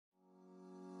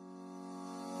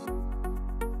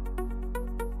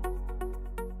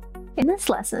In this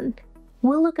lesson,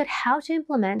 we'll look at how to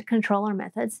implement controller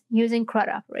methods using CRUD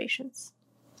operations.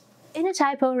 In a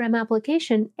TypeORM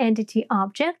application, entity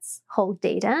objects hold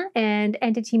data, and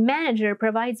entity manager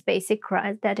provides basic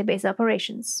CRUD database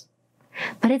operations.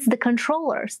 But it's the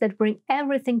controllers that bring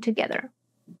everything together.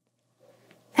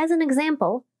 As an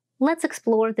example, let's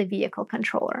explore the vehicle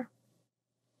controller.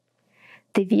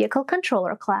 The vehicle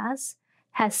controller class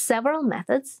has several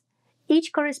methods,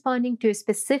 each corresponding to a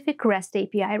specific REST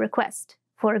API request.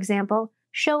 For example,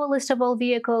 show a list of all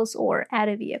vehicles or add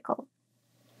a vehicle.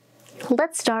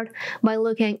 Let's start by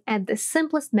looking at the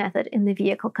simplest method in the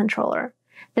vehicle controller,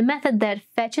 the method that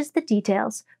fetches the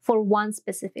details for one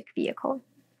specific vehicle.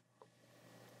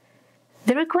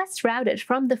 The request routed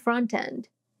from the front end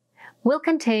will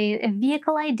contain a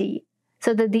vehicle ID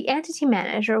so that the entity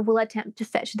manager will attempt to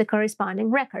fetch the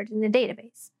corresponding record in the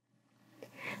database.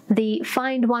 The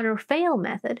find one or fail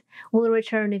method will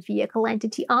return a vehicle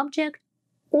entity object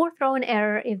or throw an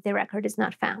error if the record is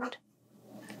not found.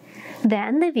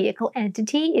 Then the vehicle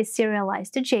entity is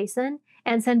serialized to JSON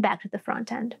and sent back to the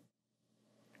front end.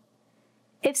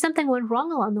 If something went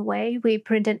wrong along the way, we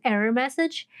print an error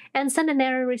message and send an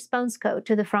error response code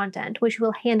to the front end, which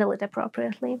will handle it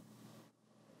appropriately.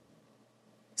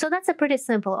 So that's a pretty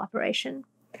simple operation.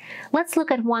 Let's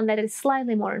look at one that is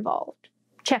slightly more involved: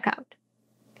 checkout.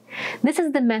 This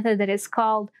is the method that is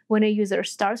called when a user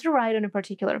starts a ride on a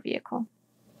particular vehicle.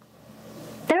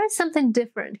 There is something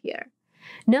different here.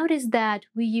 Notice that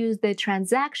we used the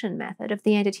transaction method of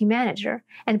the entity manager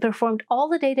and performed all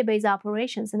the database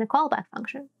operations in a callback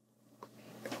function.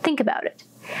 Think about it.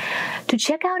 To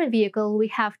check out a vehicle, we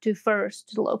have to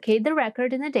first locate the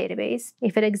record in the database,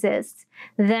 if it exists,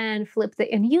 then flip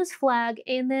the in-use flag,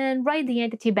 and then write the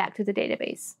entity back to the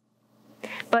database.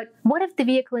 But what if the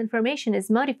vehicle information is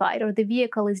modified or the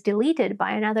vehicle is deleted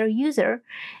by another user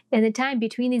in the time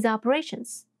between these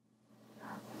operations?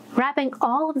 Wrapping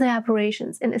all of the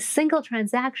operations in a single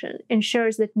transaction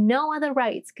ensures that no other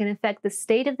writes can affect the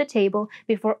state of the table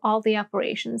before all the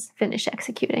operations finish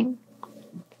executing.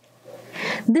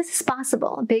 This is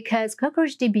possible because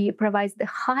CockroachDB provides the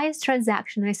highest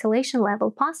transaction isolation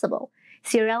level possible,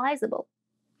 serializable,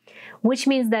 which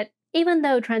means that even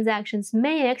though transactions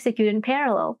may execute in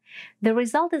parallel, the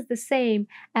result is the same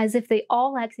as if they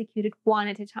all executed one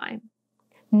at a time.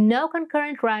 No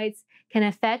concurrent writes can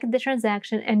affect the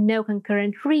transaction, and no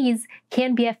concurrent reads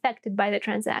can be affected by the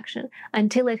transaction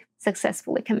until it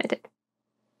successfully committed.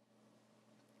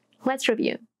 Let's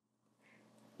review.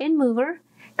 In Mover,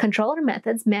 controller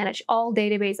methods manage all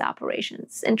database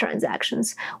operations and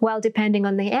transactions, while depending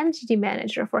on the entity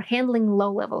manager for handling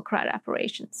low-level CRUD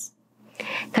operations.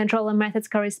 Controller methods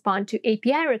correspond to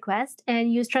API requests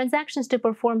and use transactions to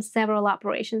perform several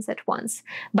operations at once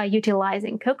by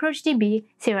utilizing CockroachDB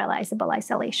serializable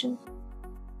isolation.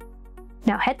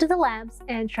 Now head to the labs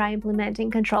and try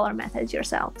implementing controller methods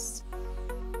yourselves.